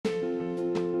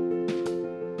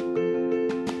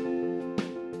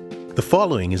The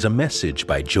following is a message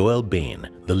by Joel Bain,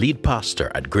 the lead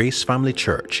pastor at Grace Family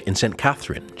Church in St.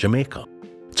 Catherine, Jamaica.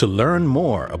 To learn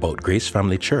more about Grace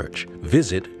Family Church,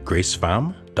 visit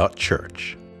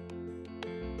gracefam.church.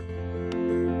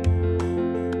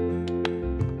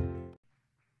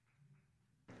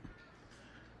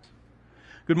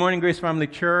 Good morning, Grace Family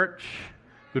Church.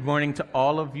 Good morning to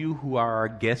all of you who are our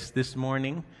guests this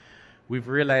morning. We've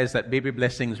realized that baby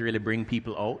blessings really bring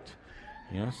people out,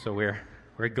 so we're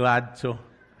glad to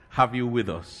have you with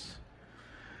us.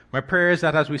 My prayer is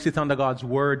that as we sit under God's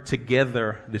Word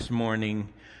together this morning,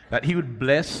 that He would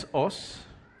bless us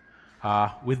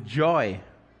with joy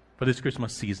for this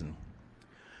Christmas season.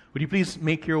 Would you please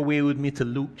make your way with me to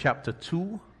Luke chapter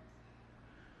 2?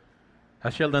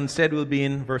 As Sheldon said, we'll be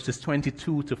in verses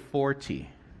 22 to 40.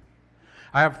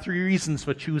 I have three reasons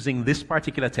for choosing this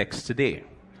particular text today.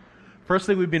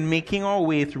 Firstly, we've been making our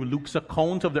way through Luke's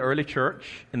account of the early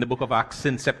church in the book of Acts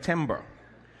since September.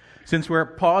 Since we're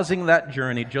pausing that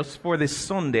journey just for this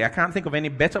Sunday, I can't think of any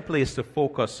better place to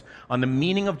focus on the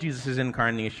meaning of Jesus'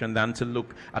 incarnation than to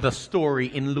look at a story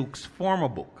in Luke's former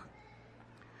book.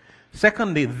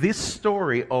 Secondly, this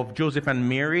story of Joseph and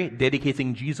Mary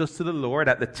dedicating Jesus to the Lord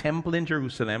at the temple in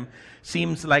Jerusalem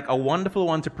seems like a wonderful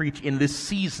one to preach in this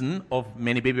season of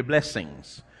many baby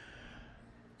blessings.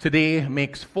 Today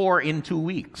makes 4 in 2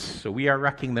 weeks, so we are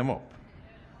racking them up.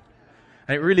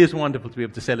 And it really is wonderful to be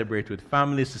able to celebrate with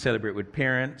families, to celebrate with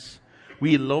parents.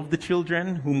 We love the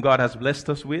children whom God has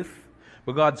blessed us with,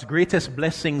 but God's greatest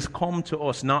blessings come to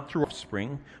us not through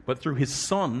offspring, but through His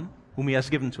Son, whom He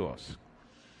has given to us.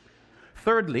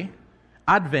 Thirdly,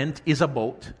 Advent is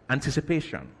about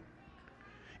anticipation.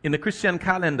 In the Christian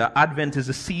calendar, Advent is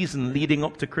a season leading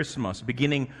up to Christmas,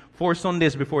 beginning 4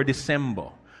 Sundays before December.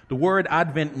 The word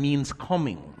Advent means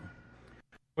coming.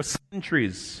 For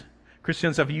centuries,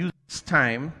 Christians have used this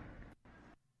time.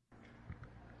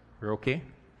 We're okay?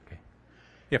 Okay.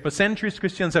 Yeah, for centuries,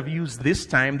 Christians have used this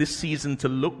time, this season, to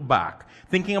look back,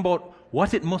 thinking about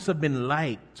what it must have been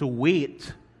like to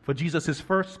wait for Jesus'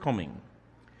 first coming,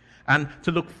 and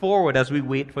to look forward as we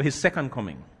wait for His second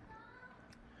coming.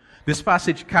 This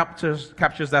passage captures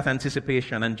that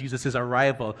anticipation and Jesus'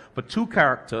 arrival for 2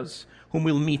 characters whom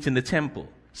we'll meet in the temple,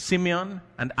 Simeon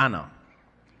and Anna.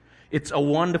 It's a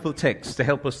wonderful text to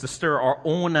help us to stir our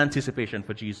own anticipation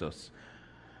for Jesus.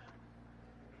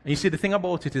 And you see, the thing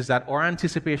about it is that our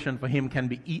anticipation for Him can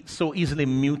be so easily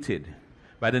muted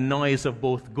by the noise of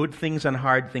both good things and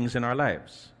hard things in our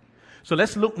lives. So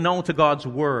let's look now to God's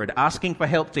Word, asking for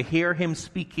help to hear Him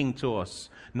speaking to us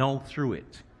now through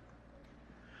it.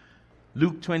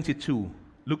 Luke 2,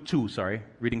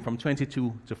 reading from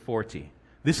 22 to 40.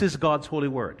 This is God's holy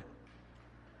Word.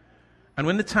 And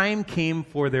when the time came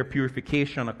for their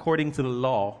purification according to the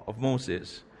law of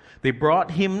Moses, they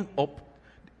brought him up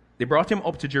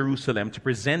to Jerusalem to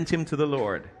present him to the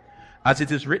Lord. As it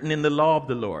is written in the law of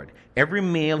the Lord, every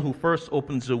male who first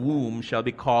opens the womb shall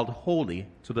be called holy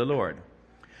to the Lord,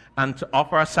 and to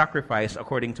offer a sacrifice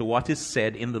according to what is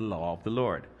said in the law of the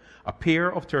Lord, a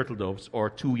pair of turtle doves or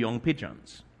 2 young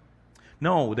pigeons.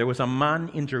 Now there was a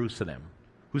man in Jerusalem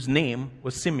whose name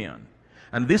was Simeon,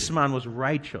 and this man was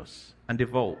righteous and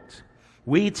devout,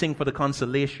 waiting for the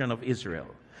consolation of Israel,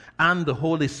 and the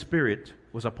Holy Spirit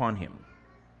was upon him.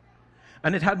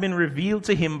 And it had been revealed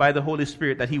to him by the Holy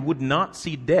Spirit that he would not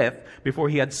see death before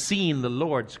he had seen the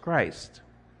Lord's Christ.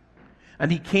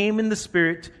 And he came in the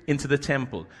Spirit into the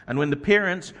temple. And when the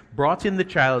parents brought in the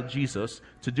child Jesus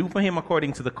to do for him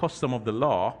according to the custom of the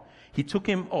law, he took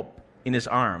him up in his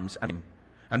arms and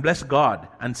blessed God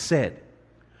and said,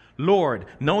 Lord,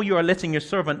 now you are letting your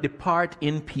servant depart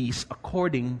in peace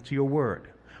according to your word.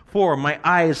 For my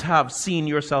eyes have seen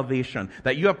your salvation,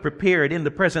 that you have prepared in the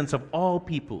presence of all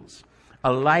peoples,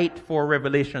 a light for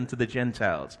revelation to the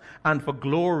Gentiles, and for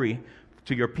glory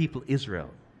to your people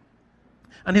Israel.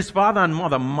 And his father and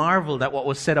mother marveled at what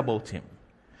was said about him.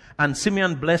 And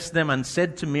Simeon blessed them and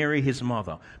said to Mary his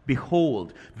mother,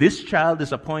 Behold, this child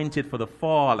is appointed for the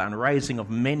fall and rising of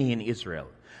many in Israel,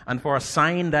 and for a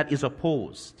sign that is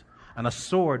opposed, and a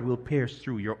sword will pierce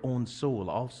through your own soul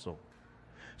also,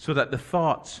 so that the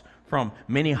thoughts from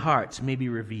many hearts may be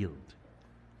revealed.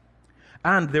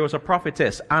 And there was a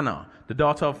prophetess, Anna, the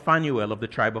daughter of Phanuel of the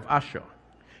tribe of Asher.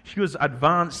 She was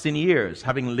advanced in years,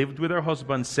 having lived with her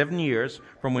husband 7 years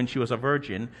from when she was a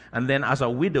virgin, and then as a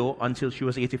widow until she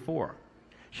was 84.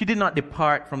 She did not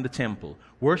depart from the temple,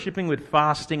 worshiping with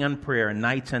fasting and prayer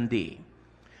night and day.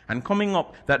 And coming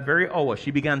up that very hour,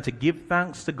 she began to give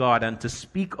thanks to God and to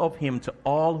speak of Him to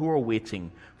all who were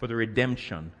waiting for the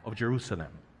redemption of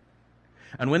Jerusalem.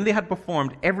 And when they had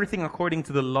performed everything according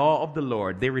to the law of the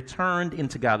Lord, they returned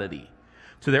into Galilee,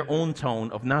 to their own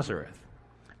town of Nazareth.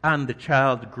 And the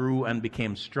child grew and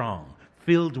became strong,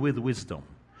 filled with wisdom,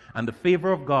 and the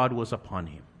favor of God was upon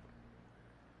him.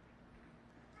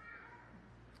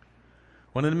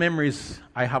 One of the memories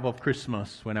I have of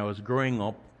Christmas when I was growing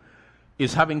up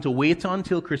is having to wait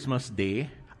until Christmas Day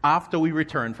after we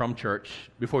returned from church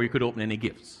before you could open any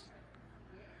gifts.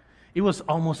 It was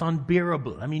almost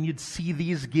unbearable. I mean, you'd see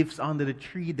these gifts under the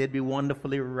tree. They'd be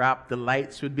wonderfully wrapped. The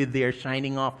lights would be there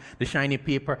shining off the shiny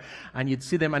paper. And you'd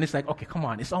see them and it's like, okay, come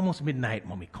on. It's almost midnight,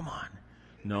 Mommy. Come on.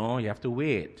 No, you have to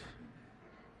wait.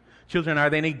 Children, are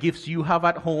there any gifts you have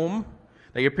at home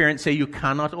that your parents say you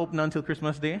cannot open until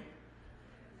Christmas Day?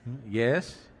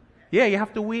 Yes? Yeah, you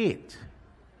have to wait.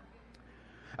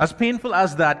 As painful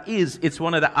as that is, it's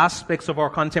one of the aspects of our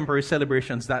contemporary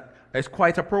celebrations that is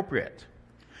quite appropriate.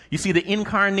 You see, the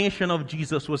incarnation of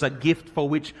Jesus was a gift for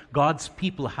which God's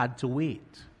people had to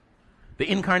wait. The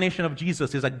incarnation of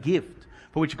Jesus is a gift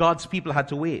for which God's people had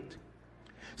to wait.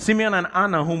 Simeon and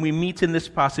Anna, whom we meet in this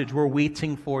passage, were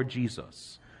waiting for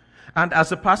Jesus. And as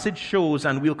the passage shows,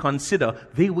 and we'll consider,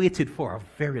 they waited for a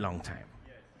very long time.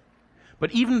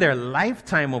 But even their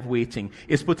lifetime of waiting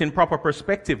is put in proper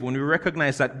perspective when we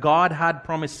recognize that God had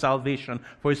promised salvation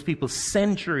for his people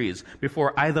centuries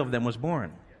before either of them was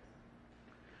born.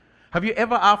 Have you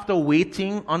ever, after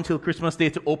waiting until Christmas Day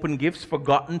to open gifts,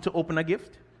 forgotten to open a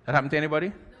gift? That happened to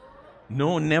anybody?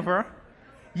 No, never?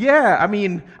 Yeah, I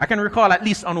mean, I can recall at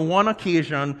least on one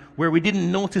occasion where we didn't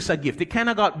notice a gift. It kind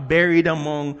of got buried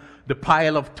among the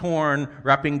pile of torn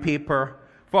wrapping paper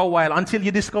for a while until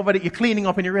you discover that you're cleaning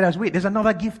up and you realize, wait, there's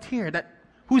another gift here.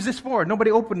 Who's this for?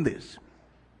 Nobody opened this.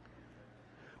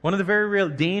 One of the very real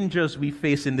dangers we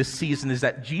face in this season is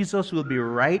that Jesus will be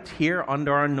right here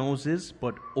under our noses,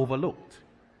 but overlooked.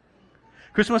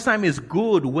 Christmas time is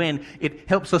good when it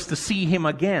helps us to see him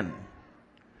again.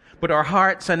 But our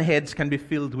hearts and heads can be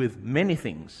filled with many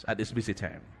things at this busy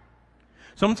time.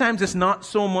 Sometimes it's not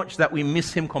so much that we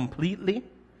miss him completely.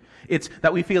 It's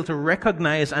that we fail to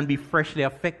recognize and be freshly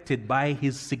affected by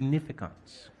his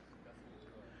significance.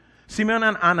 Simeon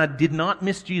and Anna did not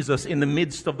miss Jesus in the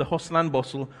midst of the hustle and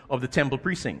bustle of the temple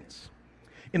precincts.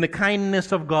 In the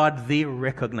kindness of God, they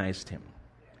recognized him.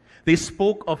 They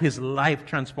spoke of his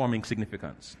life-transforming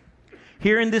significance.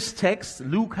 Here in this text,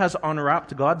 Luke has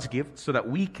unwrapped God's gift so that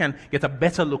we can get a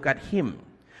better look at him,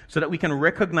 so that we can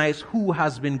recognize who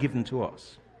has been given to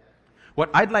us.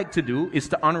 What I'd like to do is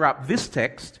to unwrap this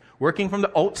text, working from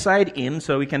the outside in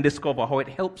so we can discover how it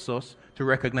helps us to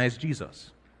recognize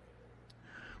Jesus.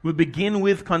 We'll begin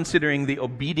with considering the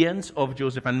obedience of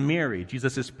Joseph and Mary,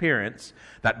 Jesus' parents,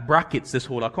 that brackets this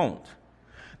whole account.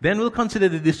 Then we'll consider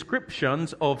the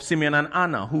descriptions of Simeon and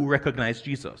Anna who recognized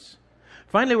Jesus.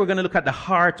 Finally, we're going to look at the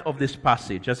heart of this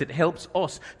passage as it helps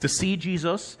us to see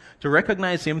Jesus, to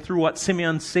recognize him through what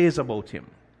Simeon says about him.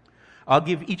 I'll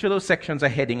give each of those sections a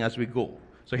heading as we go.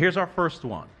 So here's our first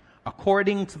one.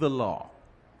 According to the law.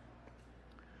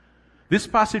 This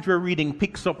passage we're reading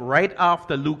picks up right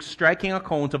after Luke's striking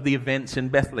account of the events in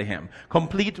Bethlehem,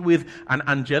 complete with an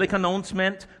angelic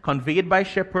announcement conveyed by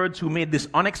shepherds who made this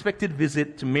unexpected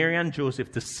visit to Mary and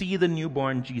Joseph to see the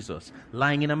newborn Jesus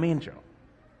lying in a manger.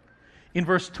 In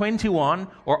verse 21,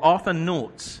 our author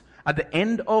notes, at the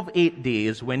end of 8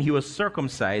 days when he was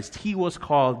circumcised, he was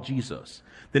called Jesus,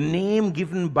 the name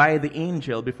given by the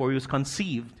angel before he was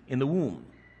conceived in the womb.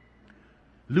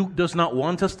 Luke does not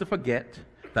want us to forget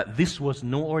that this was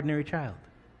no ordinary child.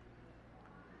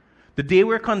 The day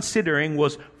we're considering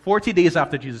was 40 days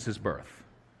after Jesus' birth.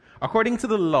 According to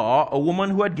the law, a woman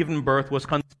who had given birth was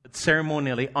considered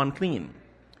ceremonially unclean.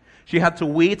 She had to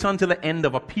wait until the end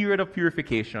of a period of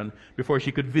purification before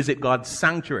she could visit God's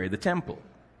sanctuary, the temple.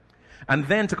 And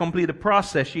then to complete the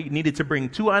process, she needed to bring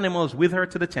 2 animals with her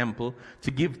to the temple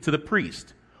to give to the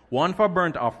priest, one for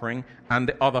burnt offering and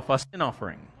the other for sin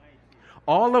offering.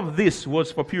 All of this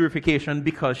was for purification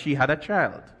because she had a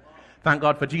child. Thank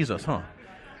God for Jesus, huh?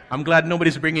 I'm glad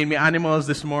nobody's bringing me animals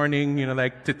this morning,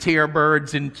 like to tear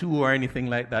birds in two or anything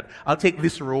like that. I'll take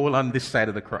this role on this side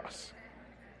of the cross.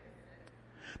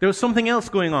 There was something else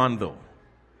going on, though.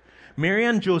 Mary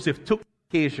and Joseph took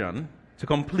the occasion to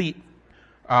complete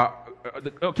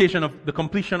the occasion of the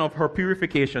completion of her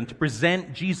purification to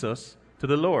present Jesus to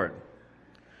the Lord.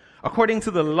 According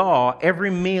to the law,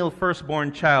 every male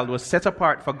firstborn child was set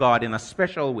apart for God in a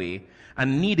special way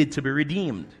and needed to be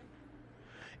redeemed.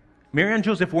 Mary and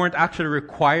Joseph weren't actually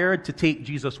required to take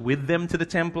Jesus with them to the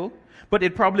temple, but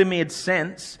it probably made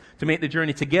sense to make the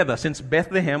journey together since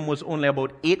Bethlehem was only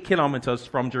about 8 kilometers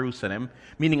from Jerusalem,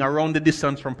 meaning around the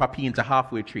distance from Papine to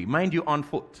Halfway Tree. Mind you, on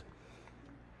foot.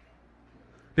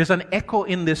 There's an echo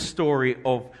in this story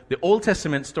of the Old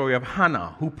Testament story of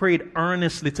Hannah, who prayed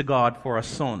earnestly to God for a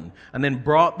son, and then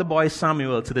brought the boy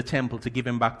Samuel to the temple to give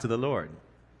him back to the Lord.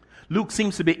 Luke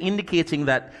seems to be indicating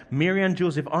that Mary and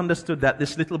Joseph understood that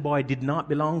this little boy did not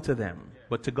belong to them,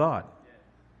 but to God.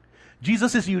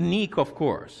 Jesus is unique, of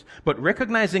course, but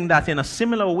recognizing that in a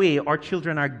similar way, our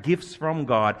children are gifts from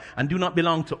God and do not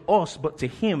belong to us, but to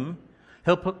Him,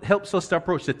 helps us to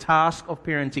approach the task of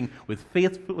parenting with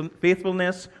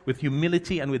faithfulness, with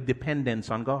humility, and with dependence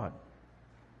on God.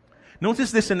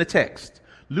 Notice this in the text.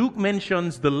 Luke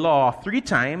mentions the law 3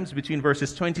 times between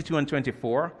verses 22 and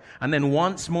 24, and then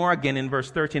once more again in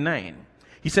verse 39.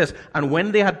 He says, "And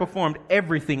when they had performed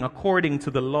everything according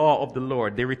to the law of the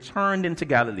Lord, they returned into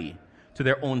Galilee to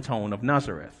their own town of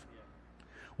Nazareth."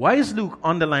 Why is Luke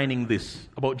underlining this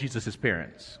about Jesus'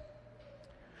 parents?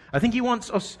 I think he wants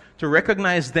us to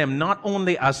recognize them not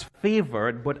only as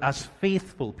favored, but as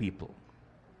faithful people.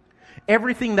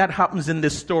 Everything that happens in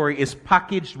this story is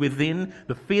packaged within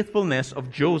the faithfulness of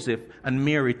Joseph and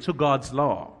Mary to God's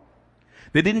law.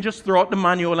 They didn't just throw out the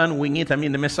manual and wing it. I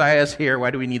mean, the Messiah is here.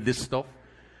 Why do we need this stuff?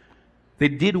 They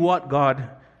did what God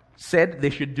said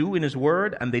they should do in His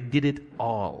Word, and they did it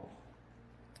all.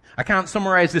 I can't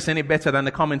summarize this any better than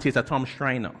the commentator Tom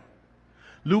Schreiner.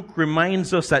 Luke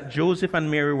reminds us that Joseph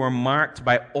and Mary were marked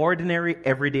by ordinary,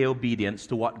 everyday obedience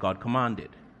to what God commanded.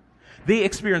 They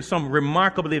experienced some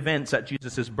remarkable events at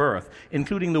Jesus' birth,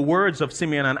 including the words of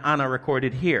Simeon and Anna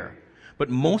recorded here. But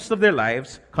most of their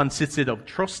lives consisted of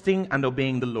trusting and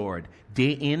obeying the Lord,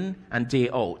 day in and day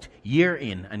out, year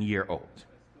in and year out.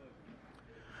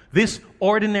 This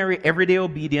ordinary, everyday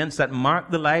obedience that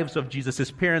marked the lives of Jesus'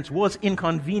 parents was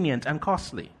inconvenient and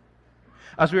costly.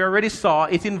 As we already saw,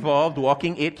 it involved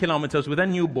walking 8 kilometers with a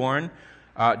newborn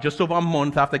just over a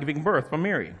month after giving birth for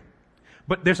Mary.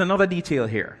 But there's another detail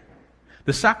here.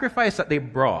 The sacrifice that they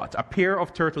brought, a pair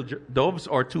of turtle doves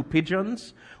or 2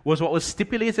 pigeons, was what was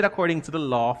stipulated according to the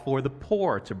law for the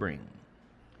poor to bring,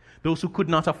 those who could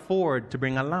not afford to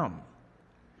bring a lamb.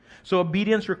 So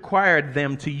obedience required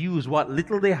them to use what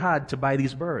little they had to buy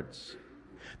these birds.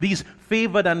 These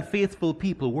favored and faithful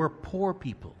people were poor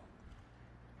people.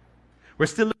 We're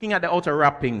still looking at the outer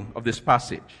wrapping of this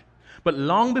passage. But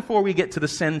long before we get to the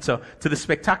center, to the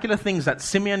spectacular things that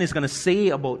Simeon is going to say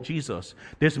about Jesus,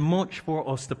 there's much for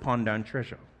us to ponder and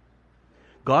treasure.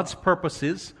 God's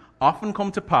purposes often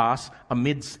come to pass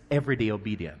amidst everyday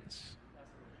obedience.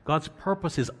 God's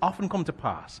purposes often come to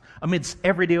pass amidst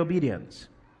everyday obedience.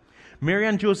 Mary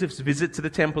and Joseph's visit to the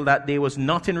temple that day was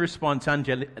not in response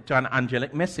to an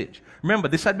angelic message. Remember,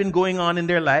 this had been going on in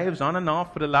their lives, on and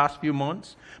off, for the last few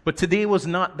months. But today was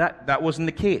not that wasn't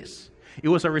the case. It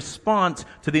was a response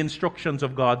to the instructions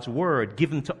of God's word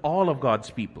given to all of God's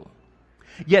people.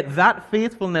 Yet that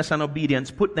faithfulness and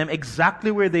obedience put them exactly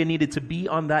where they needed to be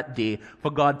on that day for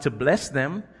God to bless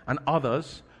them and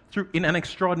others in an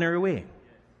extraordinary way.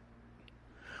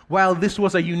 While this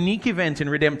was a unique event in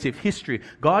redemptive history,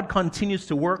 God continues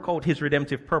to work out His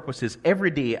redemptive purposes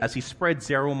every day as He spreads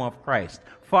the aroma of Christ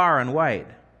far and wide.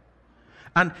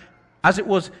 And as it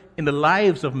was in the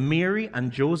lives of Mary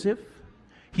and Joseph,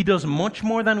 He does much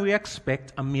more than we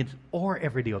expect amid our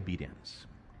everyday obedience.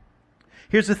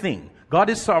 Here's the thing. God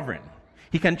is sovereign.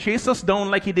 He can chase us down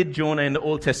like He did Jonah in the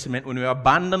Old Testament when we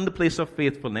abandon the place of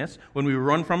faithfulness, when we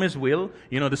run from His will,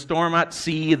 the storm at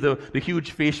sea, the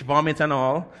huge fish, vomit and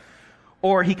all.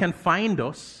 Or He can find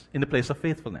us in the place of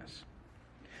faithfulness.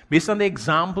 Based on the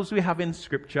examples we have in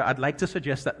Scripture, I'd like to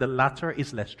suggest that the latter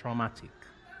is less traumatic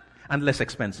and less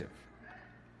expensive.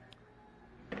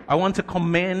 I want to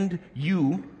commend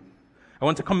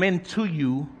to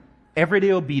you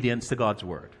everyday obedience to God's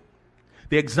word.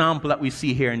 The example that we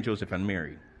see here in Joseph and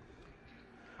Mary.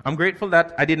 I'm grateful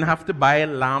that I didn't have to buy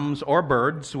lambs or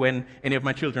birds when any of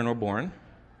my children were born.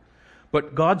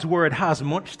 But God's word has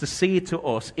much to say to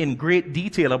us in great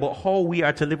detail about how we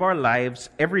are to live our lives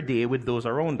every day with those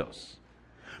around us.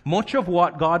 Much of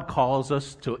what God calls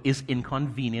us to is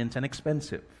inconvenient and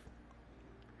expensive.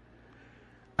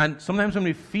 And sometimes when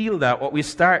we feel that,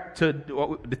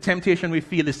 the temptation we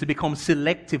feel is to become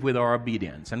selective with our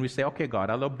obedience. And we say, okay,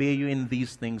 God, I'll obey you in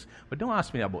these things, but don't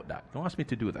ask me about that. Don't ask me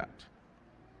to do that.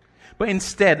 But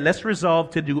instead, let's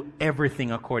resolve to do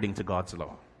everything according to God's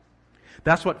law.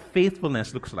 That's what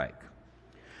faithfulness looks like.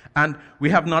 And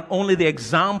we have not only the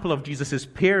example of Jesus'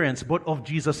 parents, but of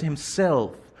Jesus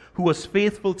Himself, who was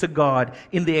faithful to God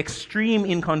in the extreme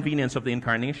inconvenience of the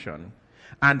incarnation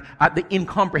and at the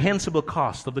incomprehensible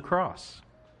cost of the cross.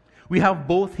 We have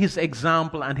both His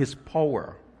example and His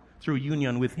power through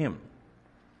union with Him.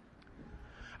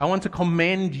 I want to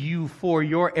commend you for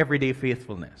your everyday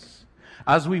faithfulness.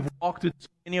 As we've walked with so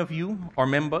many of you, our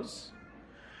members,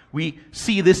 we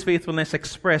see this faithfulness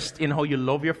expressed in how you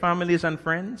love your families and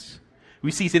friends.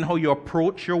 We see it in how you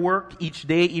approach your work each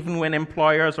day, even when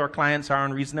employers or clients are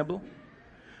unreasonable.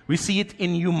 We see it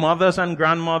in you mothers and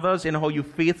grandmothers, in how you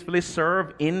faithfully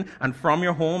serve in and from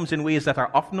your homes in ways that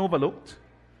are often overlooked.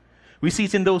 We see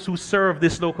it in those who serve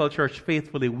this local church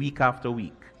faithfully week after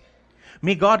week.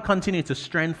 May God continue to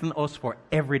strengthen us for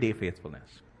everyday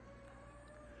faithfulness.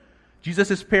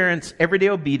 Jesus' parents' everyday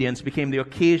obedience became the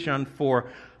occasion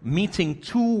for meeting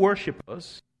two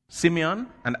worshipers, Simeon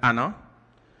and Anna.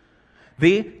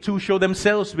 They too show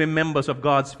themselves to be members of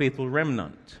God's faithful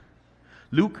remnant.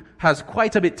 Luke has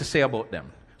quite a bit to say about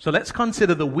them. So let's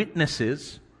consider the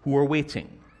witnesses who were waiting.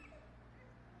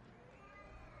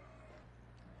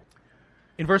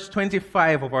 In verse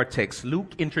 25 of our text,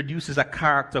 Luke introduces a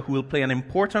character who will play an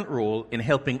important role in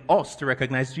helping us to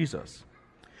recognize Jesus.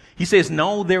 He says,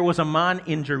 "Now there was a man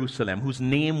in Jerusalem whose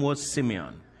name was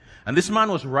Simeon. And this man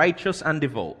was righteous and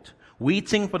devout,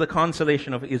 waiting for the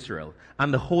consolation of Israel,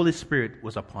 and the Holy Spirit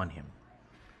was upon him."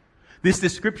 This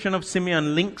description of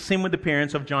Simeon links him with the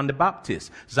parents of John the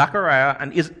Baptist, Zachariah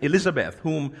and Elizabeth,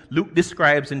 whom Luke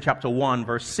describes in chapter 1,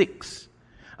 verse 6.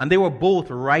 And they were both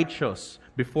righteous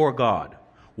before God,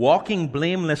 walking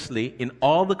blamelessly in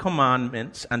all the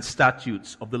commandments and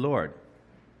statutes of the Lord.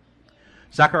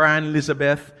 Zachariah and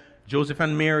Elizabeth, Joseph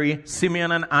and Mary,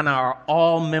 Simeon and Anna are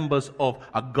all members of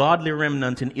a godly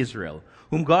remnant in Israel,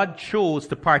 whom God chose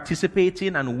to participate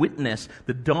in and witness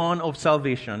the dawn of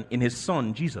salvation in his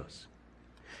Son, Jesus.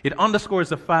 It underscores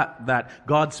the fact that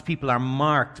God's people are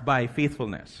marked by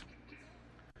faithfulness.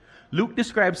 Luke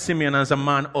describes Simeon as a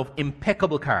man of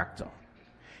impeccable character.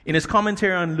 In his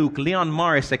commentary on Luke, Leon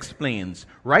Morris explains,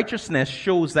 righteousness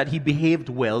shows that he behaved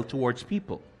well towards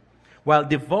people, while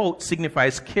devout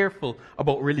signifies careful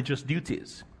about religious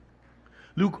duties.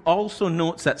 Luke also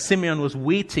notes that Simeon was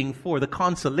waiting for the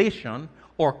consolation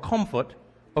or comfort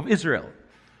of Israel.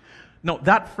 Now,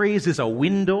 that phrase is a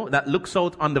window that looks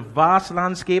out on the vast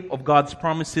landscape of God's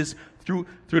promises through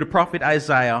the prophet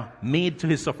Isaiah made to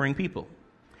his suffering people.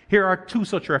 Here are two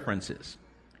such references.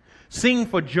 "Sing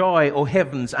for joy, O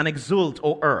heavens, and exult,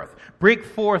 O earth. Break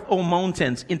forth, O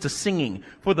mountains, into singing,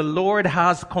 for the Lord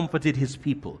has comforted his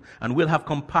people and will have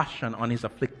compassion on his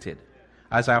afflicted."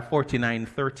 Isaiah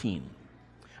 49:13.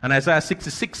 And Isaiah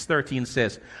 66:13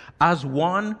 says, "As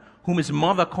one whom his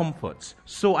mother comforts,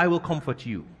 so I will comfort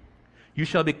you. You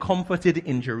shall be comforted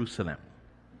in Jerusalem."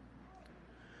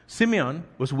 Simeon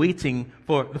was waiting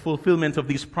for the fulfillment of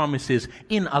these promises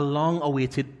in a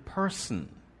long-awaited person.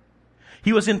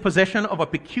 He was in possession of a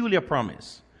peculiar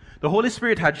promise. The Holy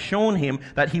Spirit had shown him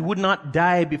that he would not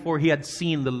die before he had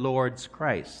seen the Lord's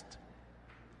Christ.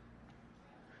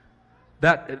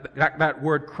 That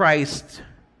word Christ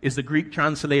is the Greek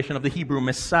translation of the Hebrew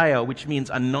Messiah, which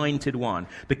means anointed one,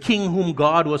 the king whom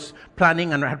God was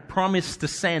planning and had promised to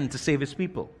send to save his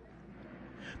people.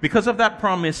 Because of that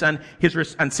promise and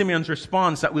Simeon's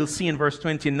response that we'll see in verse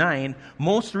 29,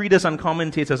 most readers and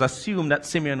commentators assume that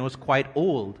Simeon was quite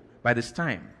old by this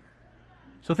time.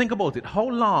 So think about it. How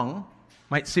long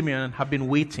might Simeon have been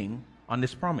waiting on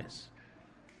this promise?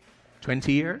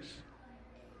 20 years?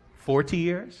 40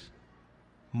 years?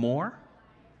 More?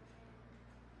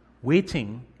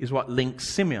 Waiting is what links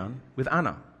Simeon with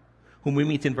Anna, whom we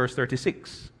meet in verse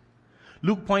 36.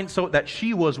 Luke points out that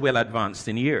she was well advanced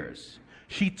in years.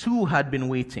 She too had been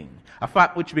waiting, a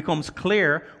fact which becomes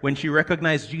clear when she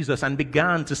recognized Jesus and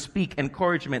began to speak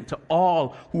encouragement to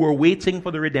all who were waiting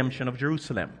for the redemption of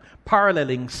Jerusalem,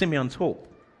 paralleling Simeon's hope.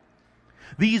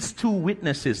 These two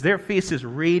witnesses, their faces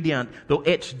radiant, though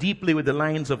etched deeply with the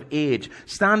lines of age,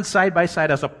 stand side by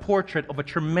side as a portrait of a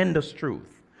tremendous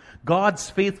truth. God's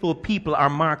faithful people are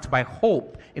marked by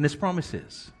hope in his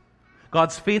promises.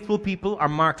 God's faithful people are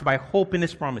marked by hope in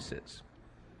his promises.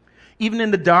 Even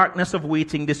in the darkness of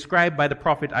waiting described by the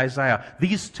prophet Isaiah,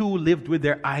 these two lived with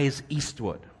their eyes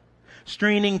eastward,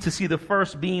 straining to see the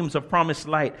first beams of promised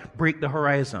light break the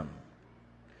horizon.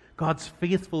 God's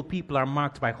faithful people are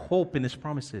marked by hope in his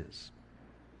promises.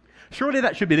 Surely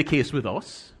that should be the case with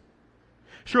us.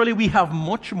 Surely we have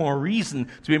much more reason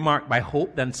to be marked by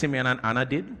hope than Simeon and Anna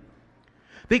did.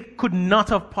 They could not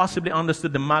have possibly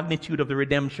understood the magnitude of the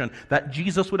redemption that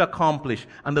Jesus would accomplish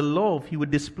and the love he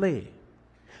would display.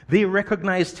 They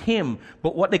recognized him,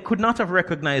 but what they could not have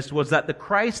recognized was that the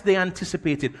Christ they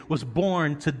anticipated was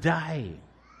born to die.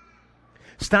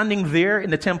 Standing there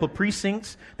in the temple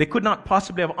precincts, they could not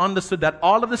possibly have understood that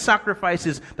all of the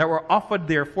sacrifices that were offered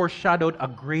there foreshadowed a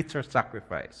greater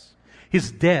sacrifice,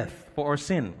 his death for our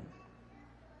sin.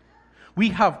 We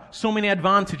have so many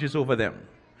advantages over them.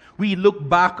 We look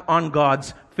back on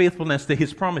God's faithfulness to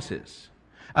his promises.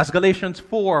 As Galatians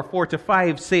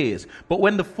 4:4-5 says, "But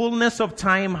when the fullness of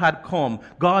time had come,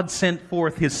 God sent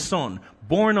forth his Son,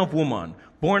 born of woman,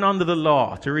 born under the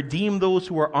law, to redeem those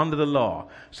who were under the law,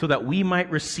 so that we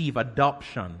might receive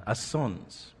adoption as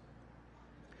sons."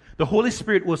 The Holy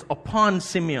Spirit was upon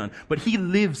Simeon, but he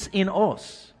lives in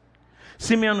us.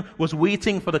 Simeon was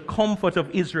waiting for the comfort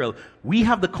of Israel. We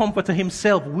have the Comforter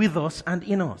himself with us and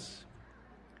in us.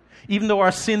 Even though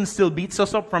our sin still beats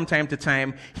us up from time to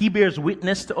time, he bears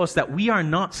witness to us that we are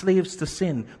not slaves to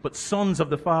sin, but sons of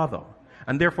the Father,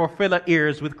 and therefore fellow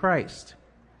heirs with Christ.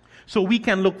 So we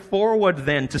can look forward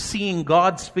then to seeing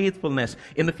God's faithfulness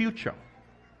in the future.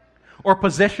 Our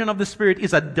possession of the Spirit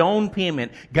is a down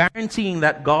payment, guaranteeing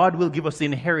that God will give us the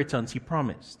inheritance he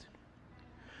promised.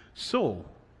 So,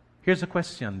 here's a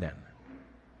question then.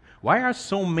 Why are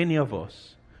so many of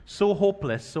us so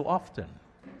hopeless so often?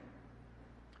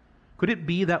 Could it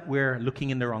be that we're looking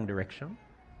in the wrong direction?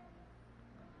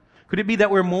 Could it be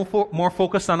that we're more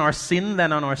focused on our sin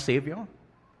than on our Savior?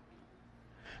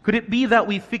 Could it be that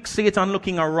we fixate on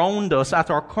looking around us at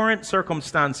our current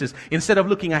circumstances instead of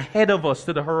looking ahead of us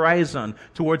to the horizon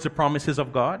towards the promises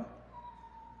of God?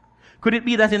 Could it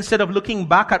be that instead of looking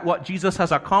back at what Jesus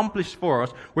has accomplished for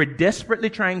us, we're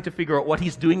desperately trying to figure out what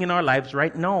he's doing in our lives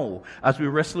right now as we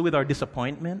wrestle with our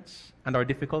disappointments and our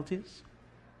difficulties?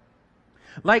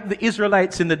 Like the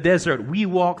Israelites in the desert, we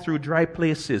walk through dry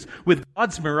places with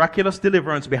God's miraculous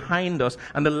deliverance behind us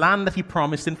and the land that he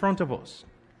promised in front of us.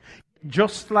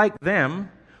 Just like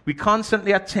them, we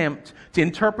constantly attempt to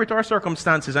interpret our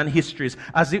circumstances and histories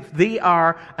as if they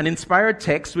are an inspired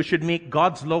text which should make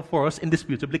God's love for us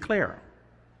indisputably clear.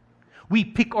 We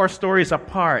pick our stories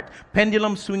apart,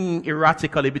 pendulum swinging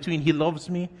erratically between he loves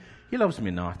me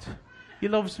not. He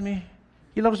loves me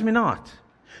not.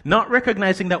 Not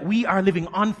recognizing that we are living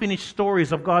unfinished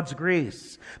stories of God's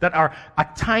grace, that are a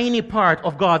tiny part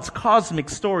of God's cosmic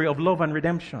story of love and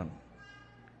redemption.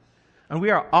 And we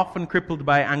are often crippled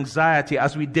by anxiety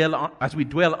as we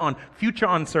dwell on future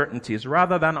uncertainties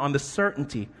rather than on the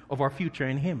certainty of our future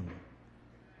in him.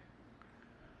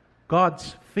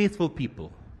 God's faithful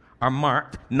people are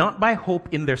marked not by hope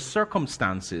in their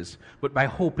circumstances, but by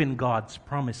hope in God's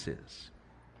promises.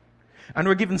 And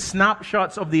we're given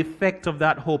snapshots of the effect of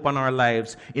that hope on our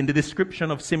lives in the description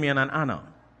of Simeon and Anna.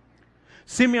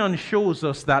 Simeon shows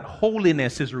us that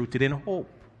holiness is rooted in hope.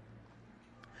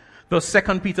 Thus,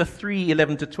 2 Peter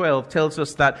 3:11-12 tells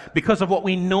us that because of what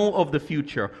we know of the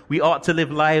future, we ought to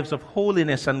live lives of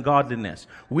holiness and godliness,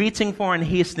 waiting for and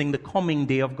hastening the coming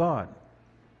day of God.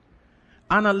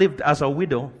 Anna lived as a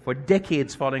widow for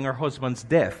decades following her husband's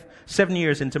death, 7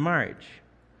 years into marriage.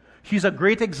 She's a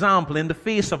great example in the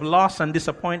face of loss and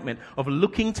disappointment of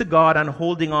looking to God and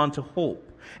holding on to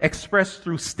hope, expressed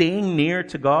through staying near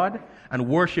to God and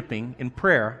worshiping in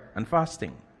prayer and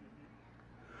fasting.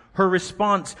 Her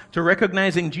response to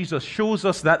recognizing Jesus shows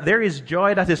us that there is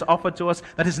joy that is offered to us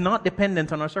that is not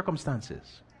dependent on our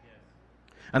circumstances.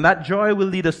 And that joy will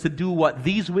lead us to do what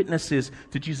these witnesses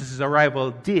to Jesus'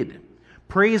 arrival did: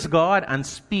 praise God and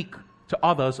speak to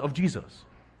others of Jesus.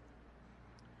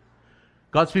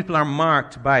 God's people are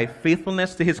marked by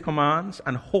faithfulness to his commands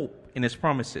and hope in his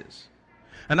promises.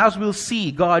 And as we'll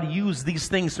see, God used these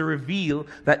things to reveal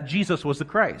that Jesus was the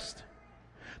Christ.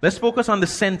 Let's focus on the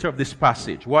center of this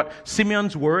passage, what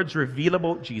Simeon's words reveal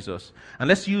about Jesus. And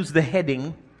let's use the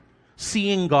heading,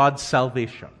 Seeing God's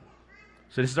Salvation.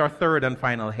 So this is our third and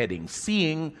final heading,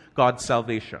 Seeing God's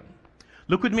Salvation.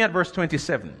 Look with me at verse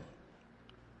 27.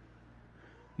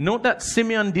 Note that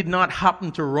Simeon did not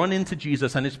happen to run into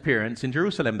Jesus and his parents in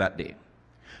Jerusalem that day.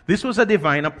 This was a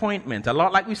divine appointment, a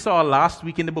lot like we saw last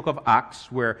week in the book of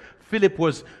Acts, where Philip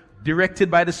was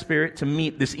directed by the Spirit to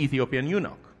meet this Ethiopian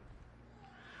eunuch.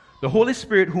 The Holy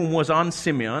Spirit whom was on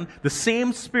Simeon, the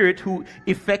same Spirit who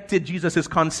effected Jesus'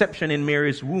 conception in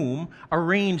Mary's womb,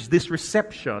 arranged this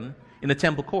reception in the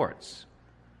temple courts.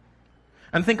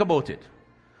 And think about it.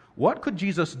 What could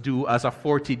Jesus do as a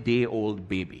 40-day-old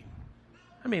baby?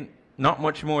 I mean, not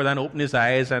much more than open his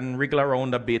eyes and wriggle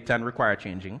around a bit and require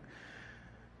changing.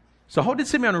 So how did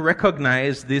Simeon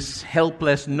recognize this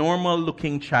helpless,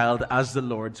 normal-looking child as the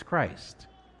Lord's Christ?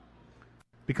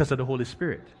 Because of the Holy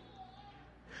Spirit.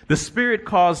 The Spirit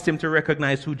caused him to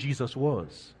recognize who Jesus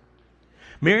was.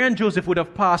 Mary and Joseph would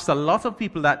have passed a lot of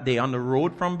people that day on the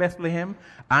road from Bethlehem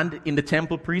and in the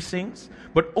temple precincts,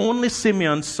 but only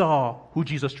Simeon saw who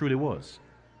Jesus truly was.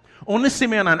 Only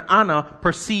Simeon and Anna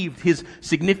perceived his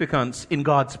significance in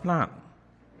God's plan.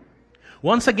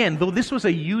 Once again, though this was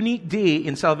a unique day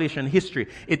in salvation history,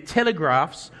 it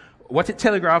telegraphs what it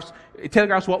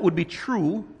telegraphs what would be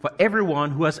true for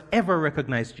everyone who has ever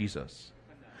recognized Jesus.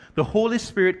 The Holy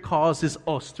Spirit causes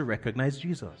us to recognize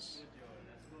Jesus.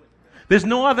 There's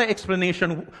no other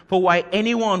explanation for why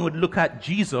anyone would look at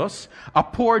Jesus, a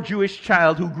poor Jewish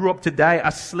child who grew up to die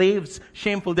a slave's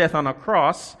shameful death on a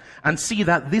cross, and see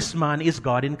that this man is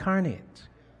God incarnate.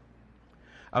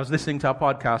 I was listening to a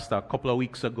podcast a couple of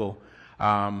weeks ago,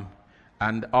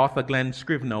 and Arthur Glenn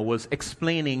Scrivener was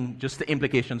explaining just the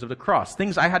implications of the cross,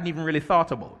 things I hadn't even really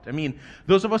thought about. I mean,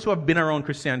 those of us who have been around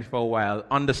Christianity for a while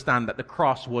understand that the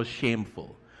cross was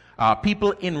shameful.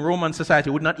 People in Roman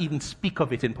society would not even speak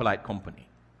of it in polite company.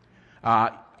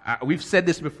 We've said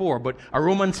this before, but a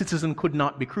Roman citizen could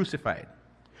not be crucified.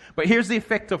 But here's the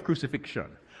effect of crucifixion.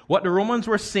 What the Romans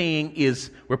were saying is,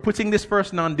 we're putting this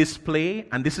person on display,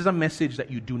 and this is a message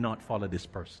that you do not follow this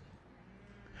person.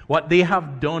 What they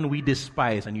have done, we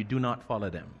despise, and you do not follow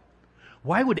them.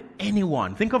 Why would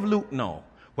anyone, think of Luke now,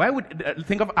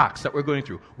 think of Acts that we're going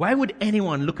through, why would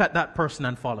anyone look at that person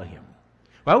and follow him?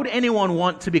 Why would anyone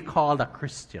want to be called a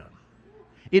Christian?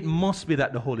 It must be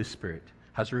that the Holy Spirit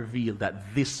has revealed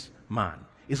that this man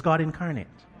is God incarnate.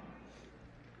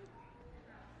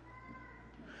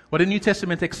 What the New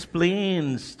Testament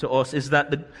explains to us is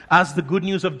that as the good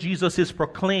news of Jesus is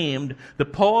proclaimed, the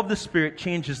power of the Spirit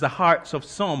changes the hearts of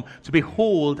some to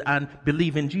behold and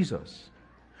believe in Jesus.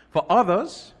 For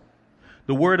others,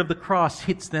 the word of the cross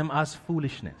hits them as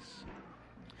foolishness.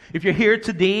 If you're here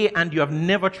today and you have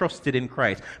never trusted in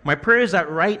Christ, my prayer is that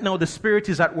right now the Spirit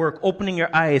is at work opening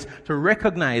your eyes to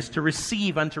recognize, to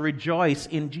receive, and to rejoice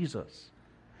in Jesus.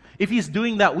 If He's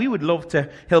doing that, we would love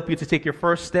to help you to take your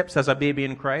first steps as a baby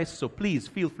in Christ. So please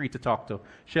feel free to talk to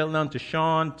Sheldon, to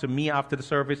Sean, to me after the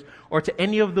service, or to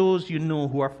any of those you know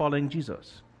who are following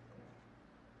Jesus.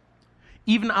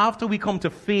 Even after we come to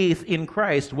faith in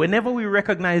Christ, whenever we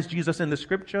recognize Jesus in the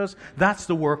Scriptures, that's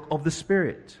the work of the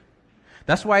Spirit.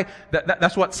 That's why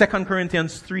that's what 2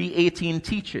 Corinthians 3:18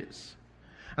 teaches.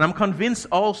 And I'm convinced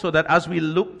also that as we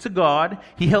look to God,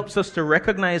 He helps us to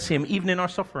recognize Him even in our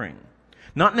suffering.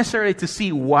 Not necessarily to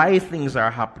see why things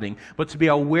are happening, but to be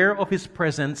aware of His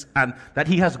presence and that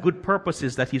He has good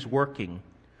purposes that He's working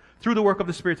through the work of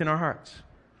the Spirit in our hearts.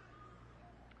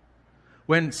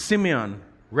 When Simeon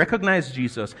recognized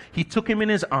Jesus, he took him in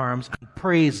his arms and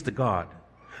praised God.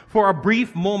 For a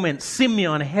brief moment,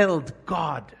 Simeon held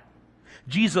God,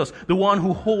 Jesus, the one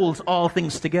who holds all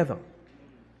things together.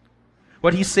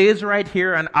 What he says right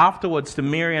here and afterwards to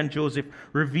Mary and Joseph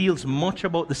reveals much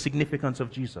about the significance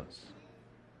of Jesus.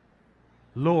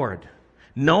 Lord,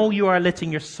 now you are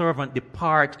letting your servant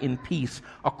depart in peace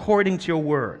according to your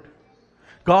word.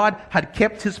 God had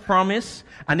kept His promise,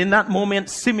 and in that moment,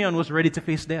 Simeon was ready to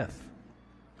face death.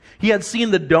 He had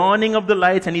seen the dawning of the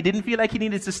light, and he didn't feel like he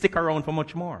needed to stick around for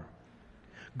much more.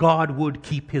 God would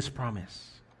keep His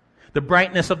promise. The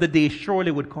brightness of the day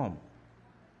surely would come.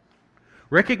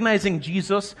 Recognizing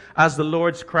Jesus as the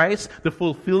Lord's Christ, the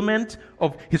fulfillment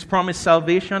of His promised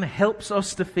salvation, helps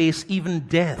us to face even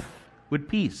death with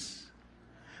peace.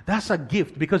 That's a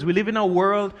gift, because we live in a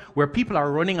world where people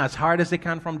are running as hard as they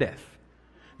can from death.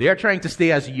 They are trying to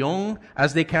stay as young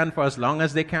as they can for as long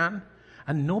as they can.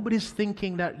 And nobody's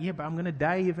thinking that, but I'm going to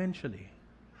die eventually.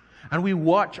 And we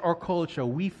watch our culture.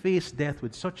 We face death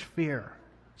with such fear,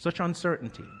 such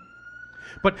uncertainty.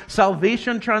 But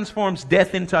salvation transforms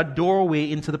death into a doorway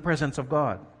into the presence of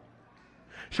God.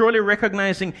 Surely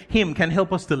recognizing Him can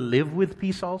help us to live with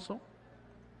peace also.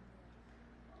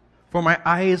 For my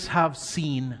eyes have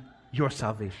seen your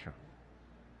salvation.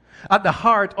 At the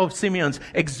heart of Simeon's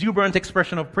exuberant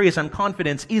expression of praise and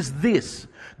confidence is this: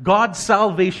 God's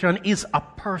salvation is a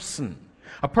person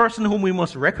whom we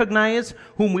must recognize,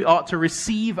 whom we ought to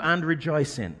receive and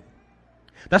rejoice in.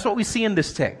 That's what we see in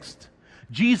this text.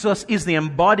 Jesus is the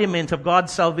embodiment of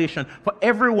God's salvation for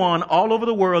everyone all over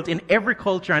the world, in every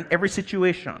culture and every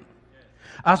situation.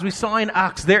 As we saw in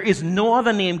Acts, there is no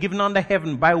other name given under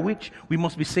heaven by which we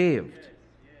must be saved.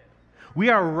 We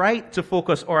are right to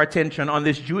focus our attention on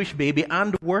this Jewish baby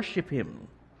and worship Him.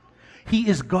 He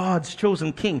is God's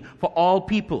chosen King for all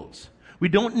peoples. We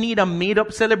don't need a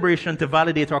made-up celebration to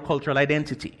validate our cultural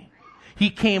identity. He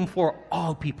came for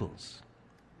all peoples.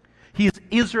 He is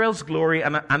Israel's glory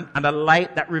and a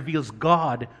light that reveals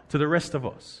God to the rest of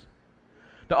us.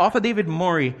 The author David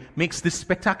Murray makes this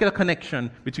spectacular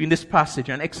connection between this passage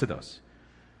and Exodus.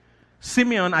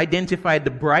 Simeon identified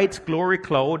the bright glory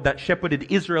cloud that shepherded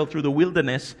Israel through the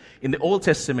wilderness in the Old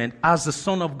Testament as the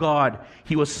Son of God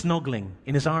he was snuggling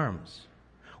in His arms.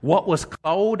 What was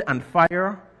cloud and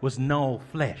fire was now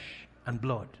flesh and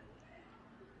blood.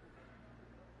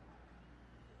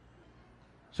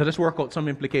 So let's work out some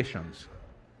implications.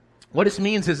 What this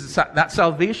means is that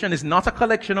salvation is not a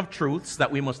collection of truths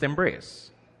that we must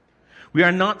embrace. We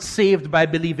are not saved by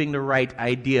believing the right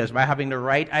ideas, by having the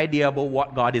right idea about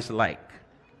what God is like.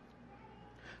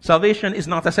 Salvation is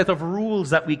not a set of rules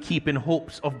that we keep in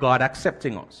hopes of God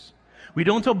accepting us. We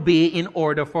don't obey in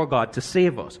order for God to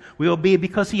save us. We obey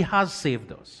because He has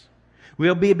saved us. We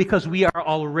obey because we are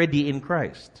already in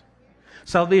Christ.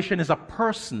 Salvation is a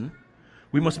person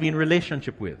we must be in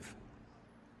relationship with.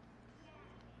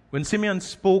 When Simeon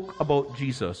spoke about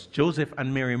Jesus, Joseph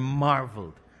and Mary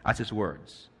marveled at his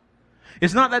words.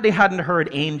 It's not that they hadn't heard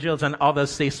angels and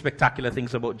others say spectacular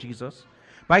things about Jesus,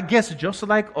 but I guess just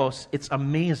like us, it's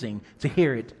amazing to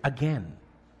hear it again.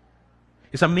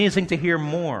 It's amazing to hear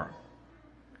more.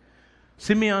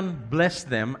 Simeon blessed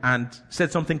them and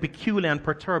said something peculiar and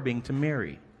perturbing to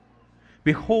Mary.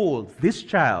 Behold, this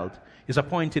child is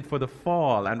appointed for the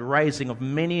fall and rising of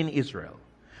many in Israel,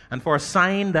 and for a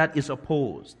sign that is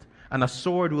opposed, and a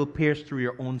sword will pierce through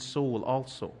your own soul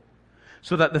also,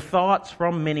 so that the thoughts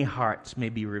from many hearts may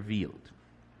be revealed.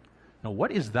 Now,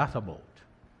 what is that about?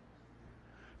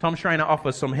 Tom Schreiner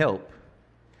offers some help.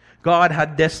 God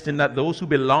had destined that those who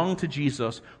belong to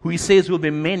Jesus, who He says will be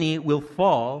many, will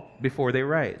fall before they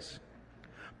rise.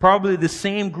 Probably the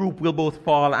same group will both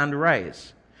fall and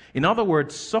rise. In other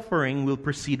words, suffering will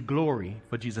precede glory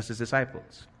for Jesus'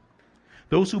 disciples.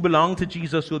 Those who belong to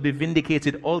Jesus will be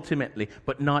vindicated ultimately,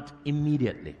 but not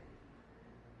immediately.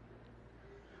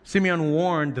 Simeon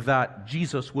warned that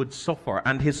Jesus would suffer,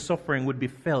 and His suffering would be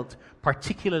felt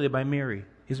particularly by Mary,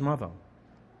 His mother.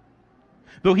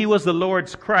 Though He was the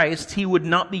Lord's Christ, He would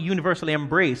not be universally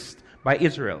embraced by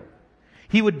Israel.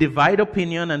 He would divide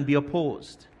opinion and be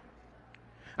opposed.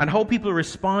 And how people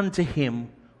respond to Him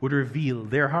would reveal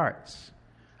their hearts.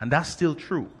 And that's still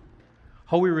true.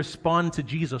 How we respond to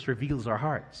Jesus reveals our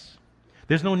hearts.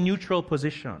 There's no neutral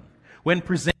position. When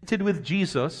presented with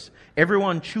Jesus,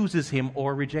 everyone chooses Him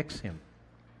or rejects Him.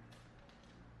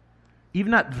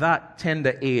 Even at that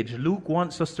tender age, Luke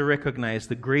wants us to recognize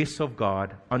the grace of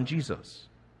God on Jesus.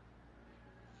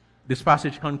 This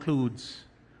passage concludes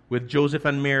with Joseph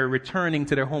and Mary returning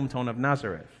to their hometown of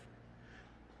Nazareth.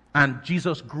 And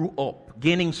Jesus grew up,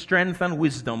 gaining strength and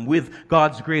wisdom with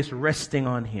God's grace resting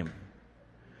on Him.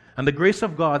 And the grace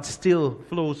of God still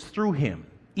flows through Him,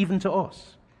 even to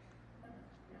us.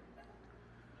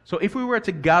 So if we were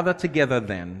to gather together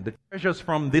then the treasures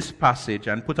from this passage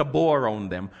and put a bow around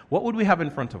them, what would we have in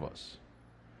front of us?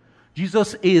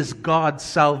 Jesus is God's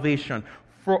salvation,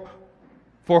 for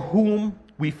whom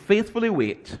we faithfully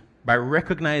wait by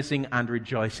recognizing and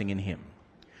rejoicing in Him.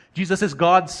 Jesus is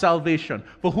God's salvation,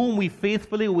 for whom we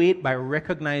faithfully wait by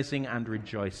recognizing and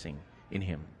rejoicing in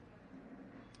Him.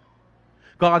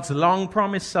 God's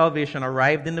long-promised salvation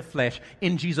arrived in the flesh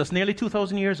in Jesus nearly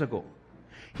 2,000 years ago.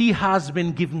 He has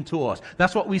been given to us.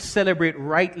 That's what we celebrate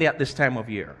rightly at this time of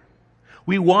year.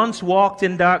 We once walked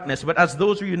in darkness, but as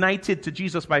those reunited to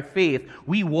Jesus by faith,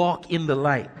 we walk in the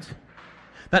light.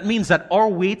 That means that our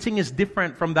waiting is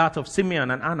different from that of Simeon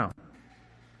and Anna.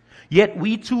 Yet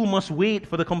we too must wait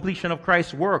for the completion of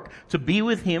Christ's work to be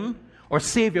with Him, our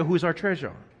Savior, who is our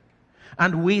treasure.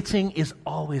 And waiting is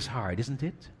always hard, isn't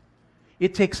it?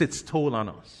 It takes its toll on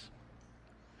us.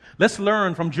 Let's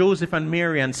learn from Joseph and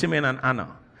Mary and Simeon and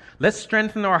Anna. Let's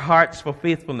strengthen our hearts for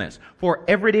faithfulness, for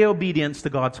everyday obedience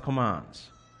to God's commands.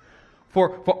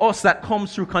 For us, that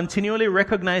comes through continually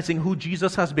recognizing who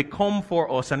Jesus has become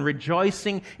for us and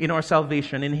rejoicing in our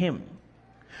salvation in Him.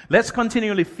 Let's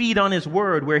continually feed on His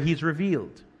word where He's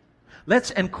revealed. Let's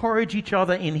encourage each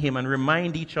other in Him and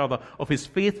remind each other of His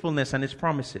faithfulness and His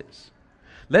promises.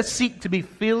 Let's seek to be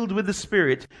filled with the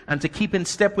Spirit and to keep in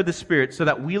step with the Spirit so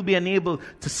that we'll be enabled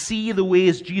to see the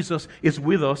ways Jesus is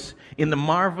with us in the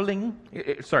marvelous,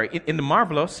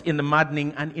 in the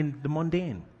maddening, and in the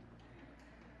mundane.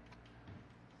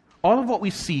 All of what we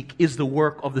seek is the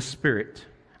work of the Spirit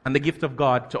and the gift of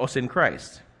God to us in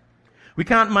Christ. We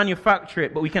can't manufacture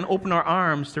it, but we can open our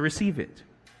arms to receive it.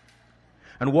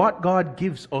 And what God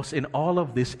gives us in all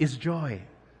of this is joy.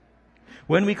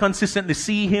 When we consistently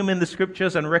see Him in the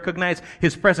Scriptures and recognize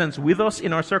His presence with us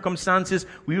in our circumstances,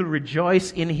 we will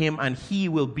rejoice in Him and He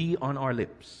will be on our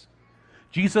lips.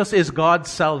 Jesus is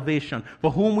God's salvation,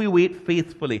 for whom we wait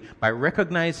faithfully by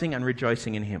recognizing and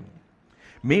rejoicing in Him.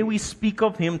 May we speak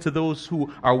of Him to those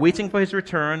who are waiting for His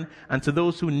return and to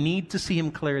those who need to see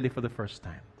Him clearly for the first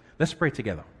time. Let's pray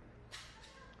together.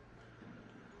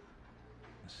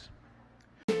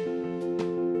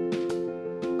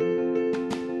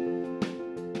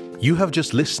 You have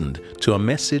just listened to a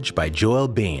message by Joel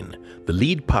Bain, the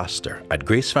lead pastor at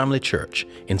Grace Family Church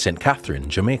in St. Catherine,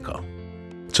 Jamaica.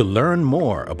 To To learn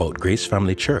more about Grace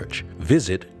Family Church,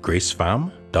 visit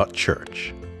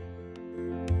gracefam.church.